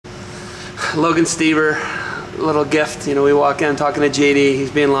Logan Stieber, little gift. You know, we walk in talking to JD.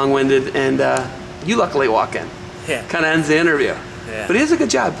 He's being long-winded, and you luckily walk in. Yeah. Kind of ends the interview. Yeah. But he does a good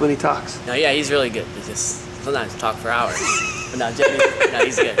job when he talks. No, yeah, he's really good. He just sometimes talk for hours. But no, JD, no,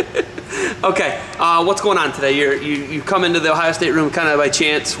 he's good. Okay, what's going on today? You come into the Ohio State room kind of by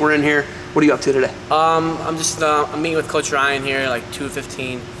chance. We're in here. What are you up to today? I'm meeting with Coach Ryan here, like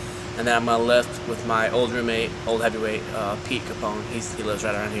 2:15, and then I'm gonna lift with my old roommate, old heavyweight, Pete Capone. He lives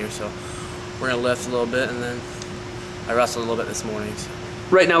right around here, so we're gonna lift a little bit, and then I wrestled a little bit this morning. So.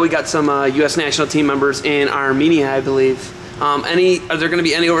 Right now we got some U.S. national team members in Armenia, I believe. Are there going to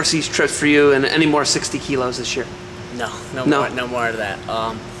be any overseas trips for you, and any more 60 kilos this year? No more of that.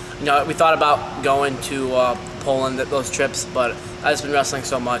 You know, we thought about going to Poland, those trips, but I've just been wrestling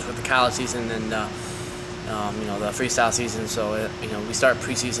so much with the college season and you know, the freestyle season. So you know, we start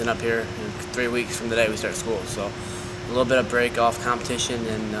preseason up here in 3 weeks from today. We start school, so a little bit of break off competition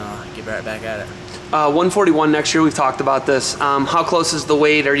and get right back at it. 141 next year. We've talked about this. How close is the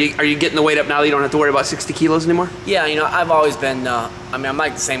weight? Are you getting the weight up now that you don't have to worry about 60 kilos anymore? Yeah, you know, I've always been. I mean, I'm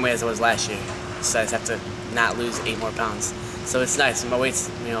like the same weight as I was last year. So I just have to not lose 8 more pounds. So it's nice. My weight's,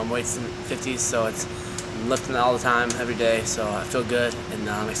 you know, my weight's in the 50s, so I'm lifting all the time, every day. So I feel good, and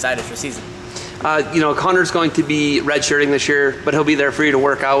I'm excited for the season. You know, Connor's going to be redshirting this year, but he'll be there for you to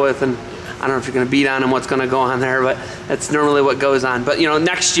work out with, and I don't know if you're going to beat on him, what's going to go on there, but that's normally what goes on. But you know,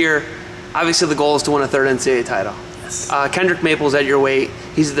 next year, obviously the goal is to win a 3rd NCAA title. Yes. Kendrick Maple's at your weight.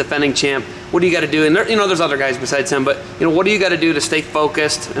 He's the defending champ. What do you got to do? And there, you know, there's other guys besides him, but you know, what do you got to do to stay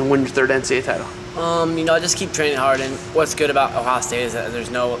focused and win your 3rd NCAA title? You know, I just keep training hard, and what's good about Ohio State is that there's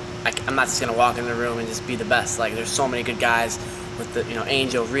no, I'm not just gonna walk in the room and just be the best. Like, there's so many good guys with the, you know,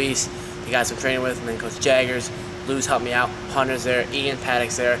 Angel, Reese, the guys I'm training with, and then Coach Jaggers, Lou's helped me out, Hunter's there, Ian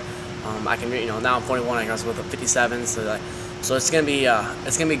Paddock's there. I can, you know, now I'm 41, I can wrestle with a 57, so it's gonna be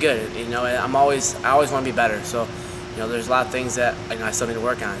good. You know, I always want to be better. So, you know, there's a lot of things that, you know, I still need to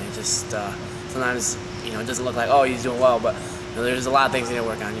work on. It just sometimes, you know, it doesn't look like, oh, he's doing well, but you know, there's a lot of things I need to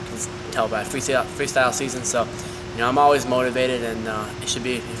work on. You can tell by freestyle season. So, you know, I'm always motivated, and it should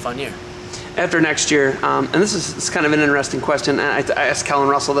be a fun year. After next year, and this is kind of an interesting question, and I asked Kellen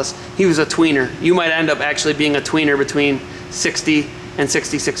Russell this. He was a tweener. You might end up actually being a tweener between 60 and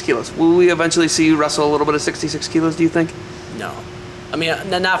 66 kilos. Will we eventually see you wrestle a little bit of 66 kilos, do you think? No. I mean,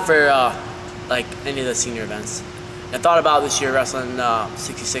 not for like any of the senior events. I thought about this year wrestling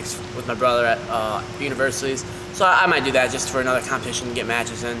 66 with my brother at universities. So I might do that just for another competition to get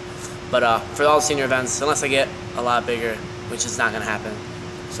matches in. But for all the senior events, unless I get a lot bigger, which is not going to happen,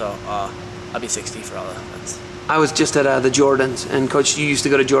 so I'll be 60 for all the events. I was just at the Jordans, and Coach, you used to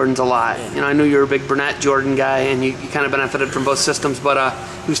go to Jordans a lot. Yeah. You know, I knew you were a big Burnett Jordan guy, and you kind of benefited from both systems. But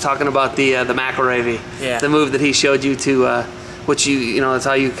he was talking about the McElravy, yeah, the move that he showed you to, which you know, that's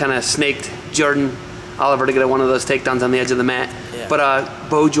how you kind of snaked Jordan Oliver to get one of those takedowns on the edge of the mat. Yeah. But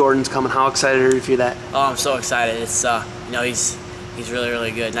Bo Jordan's coming. How excited are you for that? Oh, I'm so excited. It's you know, he's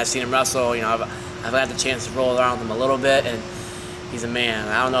really good, and I've seen him wrestle. You know, I've had the chance to roll around with him a little bit, and he's a man.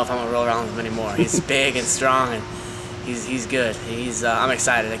 I don't know if I'm gonna roll around with him anymore. He's big and strong, and he's good. I'm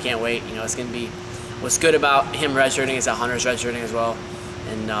excited. I can't wait. You know, it's gonna be. What's good about him redshirting is that Hunter's redshirting as well,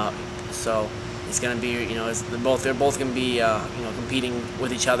 and so it's gonna be. You know, they're both gonna be you know, competing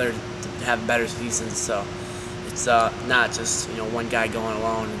with each other to have better seasons. So it's not just, you know, one guy going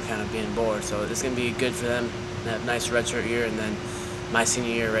alone and kind of being bored. So it's gonna be good for them to have a nice redshirt year, and then my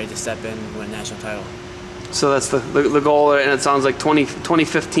senior year ready to step in and win a national title. So that's the goal, and it sounds like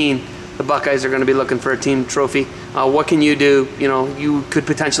 2015, the Buckeyes are going to be looking for a team trophy. What can you do? You know, you could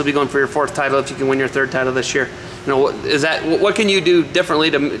potentially be going for your 4th title if you can win your 3rd title this year. You know, what can you do differently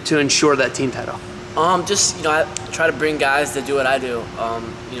to ensure that team title? Just, you know, I try to bring guys that do what I do.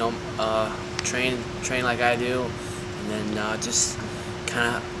 You know, train like I do, and then just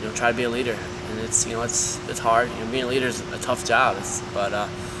kind of, you know, try to be a leader. And it's, you know, it's hard. You know, being a leader is a tough job. But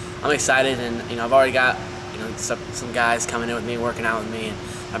I'm excited, and you know, I've already got, you know, some guys coming in with me, working out with me, and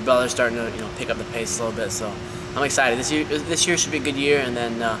my brother's starting to, you know, pick up the pace a little bit. So I'm excited. This year should be a good year, and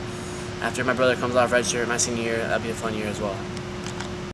then after my brother comes off redshirt, my senior year, that'll be a fun year as well.